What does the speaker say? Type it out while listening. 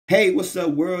Hey, what's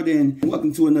up, world, and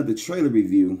welcome to another trailer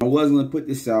review. I was going to put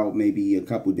this out maybe a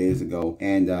couple days ago,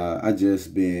 and I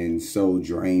just been so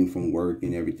drained from work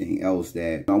and everything else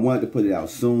that I wanted to put it out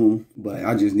soon, but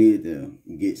I just needed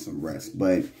to get some rest.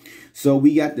 But so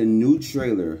we got the new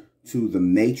trailer to The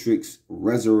Matrix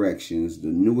Resurrections, the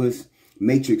newest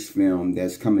Matrix film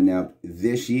that's coming out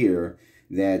this year,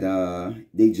 that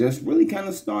they just really kind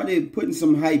of started putting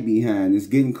some hype behind. It's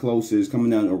getting closer. It's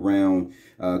coming out around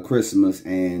Christmas,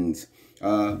 and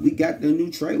we got the new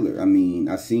trailer. I mean,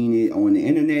 I seen it on the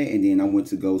internet, and then I went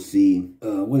to go see,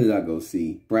 what did I go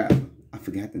see? Crap, I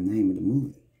forgot the name of the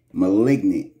movie.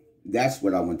 Malignant. That's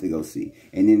what I went to go see.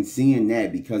 And then seeing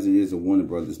that, because it is a Warner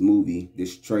Brothers movie,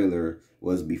 this trailer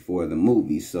was before the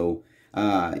movie. So,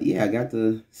 yeah, I got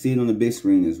to see it on the big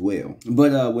screen as well.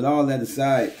 But with all that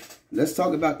aside, let's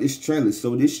talk about this trailer.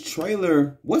 So this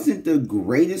trailer wasn't the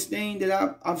greatest thing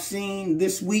that I've seen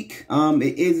this week.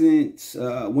 It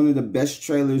isn't one of the best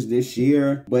trailers this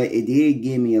year, but it did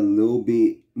give me a little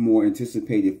bit more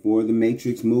anticipated for the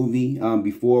Matrix movie.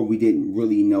 Before, we didn't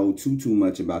really know too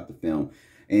much about the film.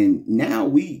 And now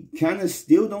we kind of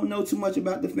still don't know too much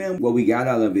about the film. What we got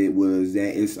out of it was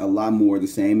that it's a lot more of the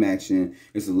same action.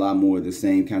 It's a lot more of the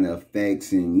same kind of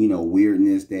effects and, you know,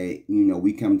 weirdness that, you know,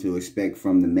 we come to expect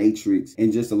from the Matrix.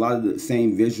 And just a lot of the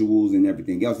same visuals and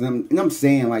everything else. And I'm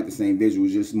saying like the same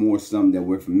visuals, just more something that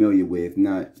we're familiar with,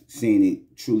 not saying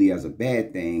it truly as a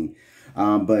bad thing.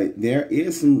 But there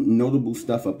is some notable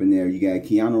stuff up in there. You got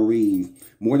Keanu Reeves,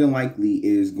 more than likely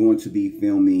is going to be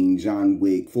filming John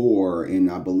Wick 4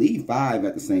 and I believe 5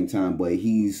 at the same time, but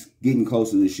he's getting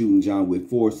closer to shooting John Wick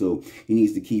 4, so he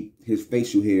needs to keep his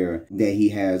facial hair that he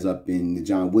has up in the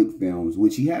John Wick films,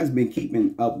 which he has been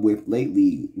keeping up with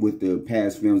lately with the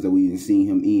past films that we've seen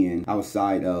him in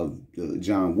outside of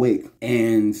John Wick.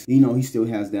 And, you know, he still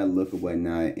has that look or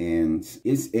whatnot. And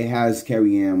it has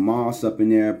Carrie-Anne Moss up in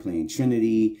there playing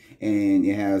Trinity. And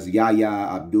it has Yahya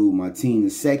Abdul-Mateen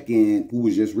II, who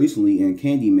was just recently in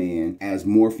Candyman as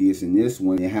Morpheus in this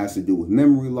one. It has to do with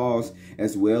memory loss,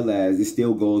 as well as it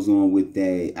still goes on with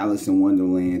that Alice in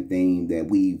Wonderland thing that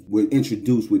we were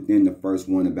introduced within the first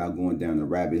one about going down the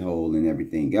rabbit hole and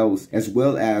everything else, as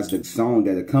well as the song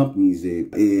that accompanies it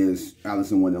is Alice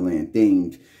in Wonderland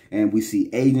themed. And we see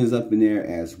agents up in there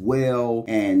as well.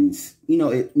 And, you know,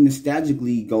 it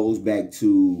nostalgically goes back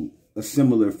to a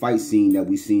similar fight scene that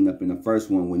we seen up in the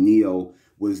first one when Neo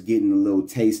was getting a little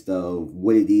taste of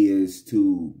what it is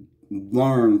to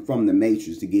learn from the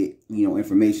Matrix, to get, you know,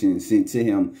 information sent to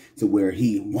him to where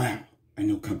he, wow, I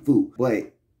know Kung Fu.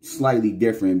 But slightly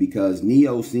different because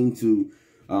Neo seemed to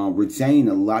retain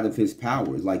a lot of his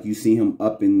powers. Like you see him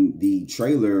up in the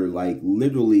trailer, like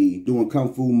literally doing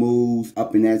Kung Fu moves.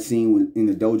 Up in that scene in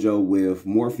the dojo with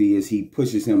Morpheus, he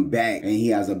pushes him back and he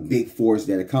has a big force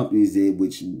that accompanies it,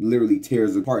 which literally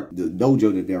tears apart the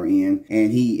dojo that they're in.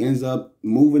 And he ends up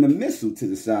moving a missile to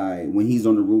the side when he's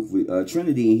on the roof with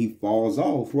Trinity, and he falls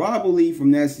off. Probably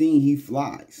from that scene, he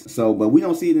flies. So, but we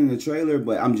don't see it in the trailer,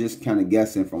 but I'm just kind of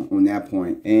guessing from on that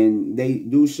point. And they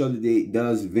do show that it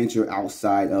does venture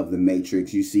outside of the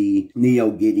Matrix. You see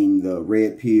Neo getting the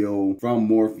red pill from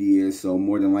Morpheus, so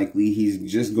more than likely he's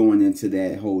just going into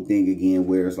that whole thing again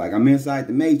where it's like, I'm inside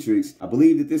the Matrix, I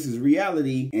believe that this is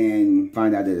reality, and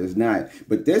find out that it's not.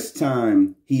 But this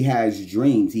time he has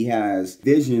dreams, he has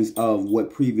visions of what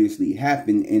previously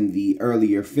happened in the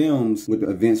earlier films with the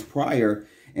events prior.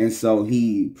 And so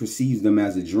he perceives them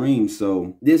as a dream.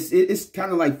 So it's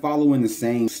kind of like following the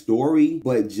same story,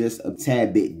 but just a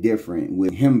tad bit different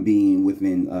with him being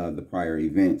within the prior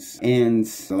events. And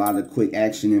a lot of quick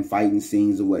action and fighting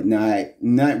scenes or whatnot.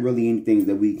 Not really anything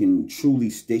that we can truly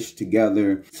stitch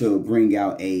together to bring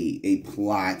out a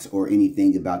plot or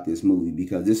anything about this movie,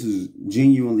 because this is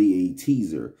genuinely a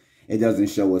teaser. It doesn't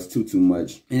show us too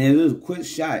much. And it is a quick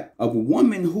shot of a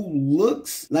woman who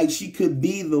looks like she could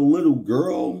be the little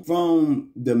girl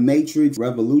from the Matrix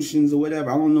Revolutions or whatever.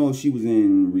 I don't know if she was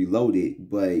in Reloaded,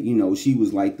 but, you know, she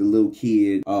was like the little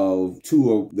kid of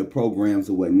 2 of the programs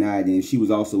or whatnot. And she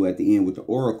was also at the end with the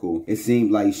Oracle. It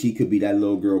seemed like she could be that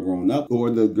little girl grown up, or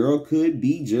the girl could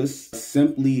be just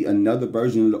simply another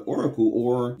version of the Oracle,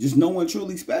 or just no one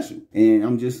truly special. And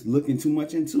I'm just looking too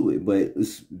much into it, but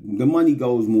the money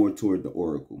goes more toward the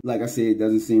Oracle. Like I said, it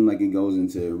doesn't seem like it goes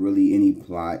into really any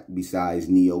plot besides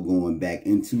Neo going back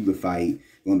into the fight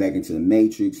going back into the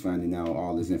Matrix, finding out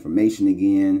all this information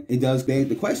again. It does beg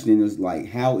the question is like,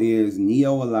 how is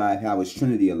Neo alive? How is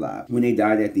Trinity alive? When they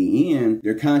died at the end,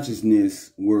 their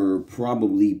consciousness were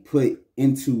probably put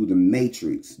into the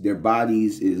Matrix. Their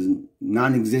bodies is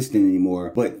non-existent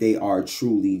anymore, but they are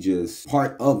truly just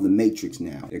part of the Matrix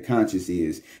now. Their conscious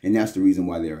is, and that's the reason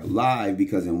why they're alive,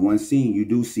 because in one scene you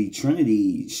do see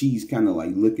Trinity, she's kind of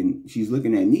like she's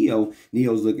looking at Neo,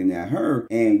 Neo's looking at her,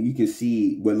 and you can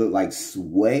see what looked like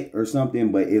sweat or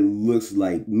something, but it looks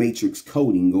like Matrix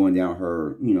coding going down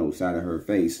her, side of her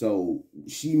face. So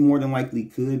she more than likely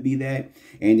could be that.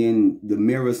 And then the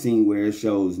mirror scene where it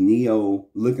shows Neo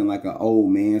looking like an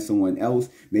old man, someone else,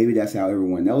 maybe that's how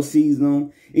everyone else sees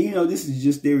them. And this is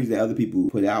just theories that other people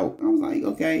put out. I was like,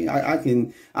 okay, I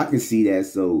can see that.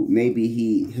 So maybe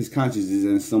his consciousness is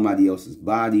in somebody else's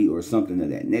body or something of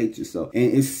that nature. So,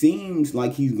 and it seems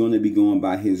like he's going to be going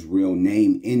by his real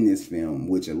name in this film,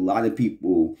 which a lot of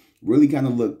people really kind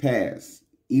of look past.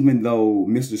 Even though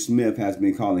Mr. Smith has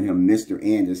been calling him Mr.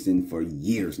 Anderson for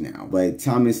years now. But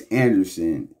Thomas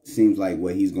Anderson seems like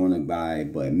what he's going to buy.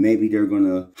 But maybe they're going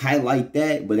to highlight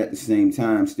that, but at the same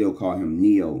time still call him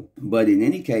Neo. But in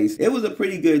any case, it was a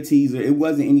pretty good teaser. It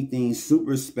wasn't anything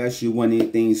super special, wasn't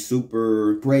anything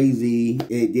super crazy.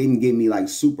 It didn't get me like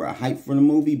super hyped for the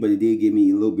movie, but it did get me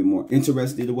a little bit more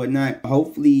interested or whatnot.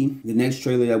 Hopefully, the next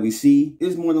trailer that we see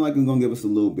is more than likely going to give us a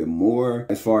little bit more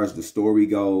as far as the story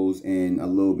goes, and a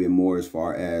little bit more as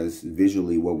far as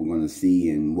visually what we're going to see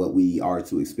and what we are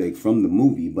to expect from the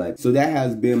movie. But so that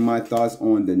has been my thoughts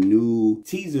on the new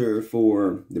teaser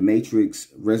for The Matrix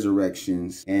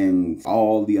Resurrections and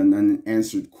all the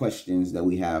unanswered questions that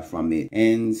we have from it.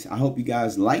 And I hope you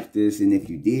guys like this, and if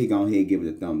you did, go ahead, give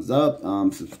it a thumbs up,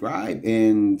 subscribe,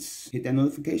 and hit that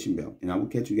notification bell, and I will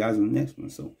catch you guys on the next one.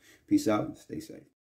 So peace out and stay safe.